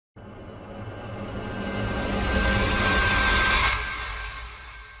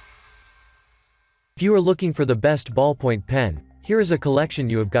If you are looking for the best ballpoint pen, here is a collection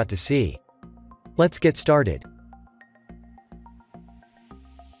you have got to see. Let's get started.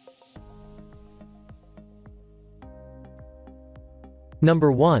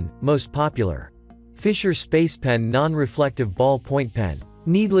 Number 1, most popular. Fisher Space Pen Non-Reflective Ballpoint Pen.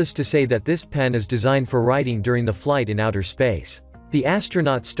 Needless to say that this pen is designed for writing during the flight in outer space. The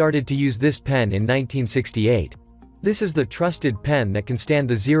astronauts started to use this pen in 1968. This is the trusted pen that can stand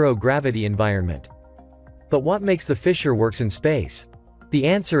the zero-gravity environment. But what makes the Fisher works in space? The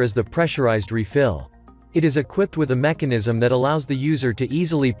answer is the pressurized refill. It is equipped with a mechanism that allows the user to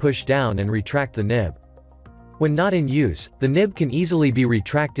easily push down and retract the nib. When not in use, the nib can easily be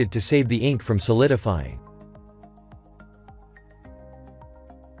retracted to save the ink from solidifying.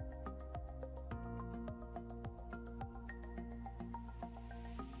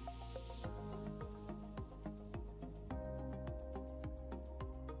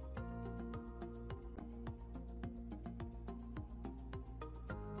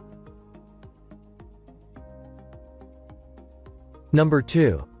 Number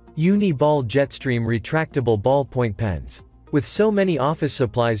 2. Uni-Ball Jetstream Retractable Ballpoint Pens. With so many office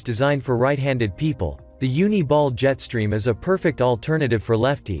supplies designed for right-handed people, the Uni-Ball Jetstream is a perfect alternative for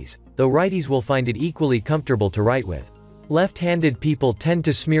lefties, though righties will find it equally comfortable to write with. Left-handed people tend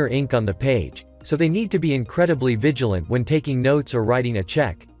to smear ink on the page, so they need to be incredibly vigilant when taking notes or writing a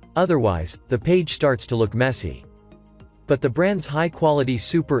check, otherwise, the page starts to look messy. But the brand's high-quality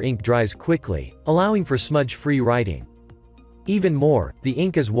super ink dries quickly, allowing for smudge-free writing. Even more, the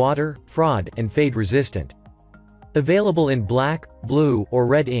ink is water, fraud, and fade resistant. Available in black, blue, or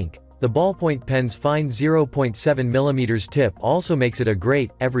red ink, the ballpoint pen's fine 0.7 mm tip also makes it a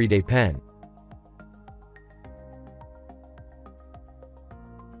great, everyday pen.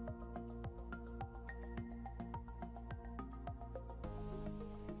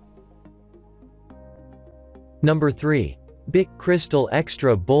 Number 3. Bic Crystal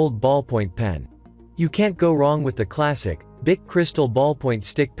Extra Bold Ballpoint Pen. You can't go wrong with the classic Bic Crystal Ballpoint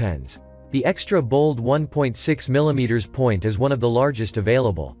Stick Pens. The extra bold 1.6 mm point is one of the largest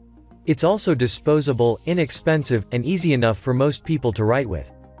available. It's also disposable, inexpensive, and easy enough for most people to write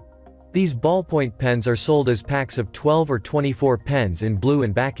with. These ballpoint pens are sold as packs of 12 or 24 pens in blue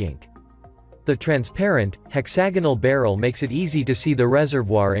and back ink. The transparent, hexagonal barrel makes it easy to see the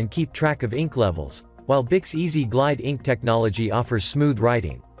reservoir and keep track of ink levels, while Bic's Easy Glide ink technology offers smooth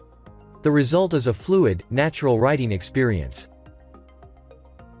writing. The result is a fluid, natural writing experience.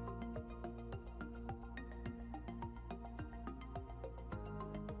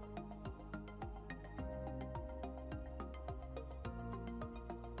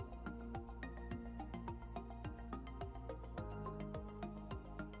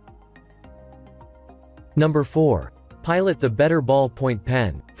 Number 4. Pilot the Better Ballpoint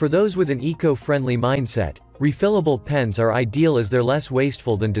Pen. For those with an eco-friendly mindset, refillable pens are ideal as they're less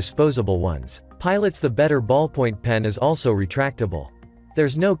wasteful than disposable ones. Pilot's the Better Ballpoint Pen is also retractable.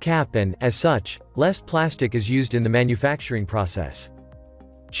 There's no cap and, as such, less plastic is used in the manufacturing process.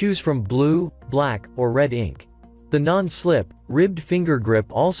 Choose from blue, black, or red ink. The non-slip, ribbed finger grip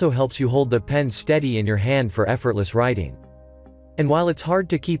also helps you hold the pen steady in your hand for effortless writing. And while it's hard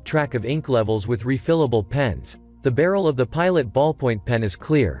to keep track of ink levels with refillable pens, the barrel of the Pilot ballpoint pen is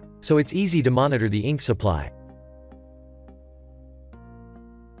clear, so it's easy to monitor the ink supply.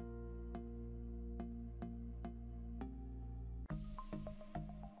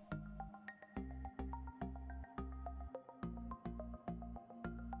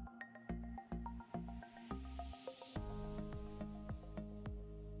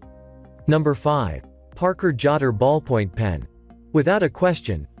 Number 5. Parker Jotter Ballpoint Pen. Without a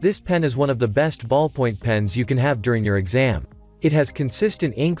question, this pen is one of the best ballpoint pens you can have during your exam. It has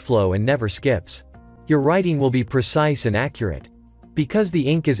consistent ink flow and never skips. Your writing will be precise and accurate. Because the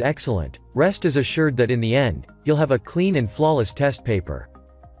ink is excellent, rest is assured that in the end, you'll have a clean and flawless test paper.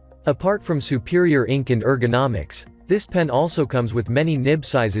 Apart from superior ink and ergonomics, this pen also comes with many nib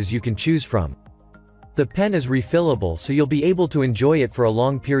sizes you can choose from. The pen is refillable, so you'll be able to enjoy it for a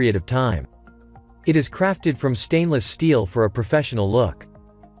long period of time. It is crafted from stainless steel for a professional look.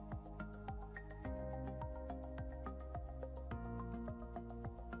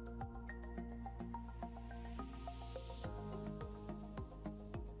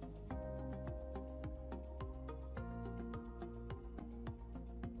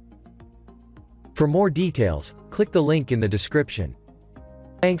 For more details, click the link in the description.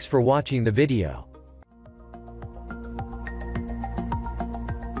 Thanks for watching the video.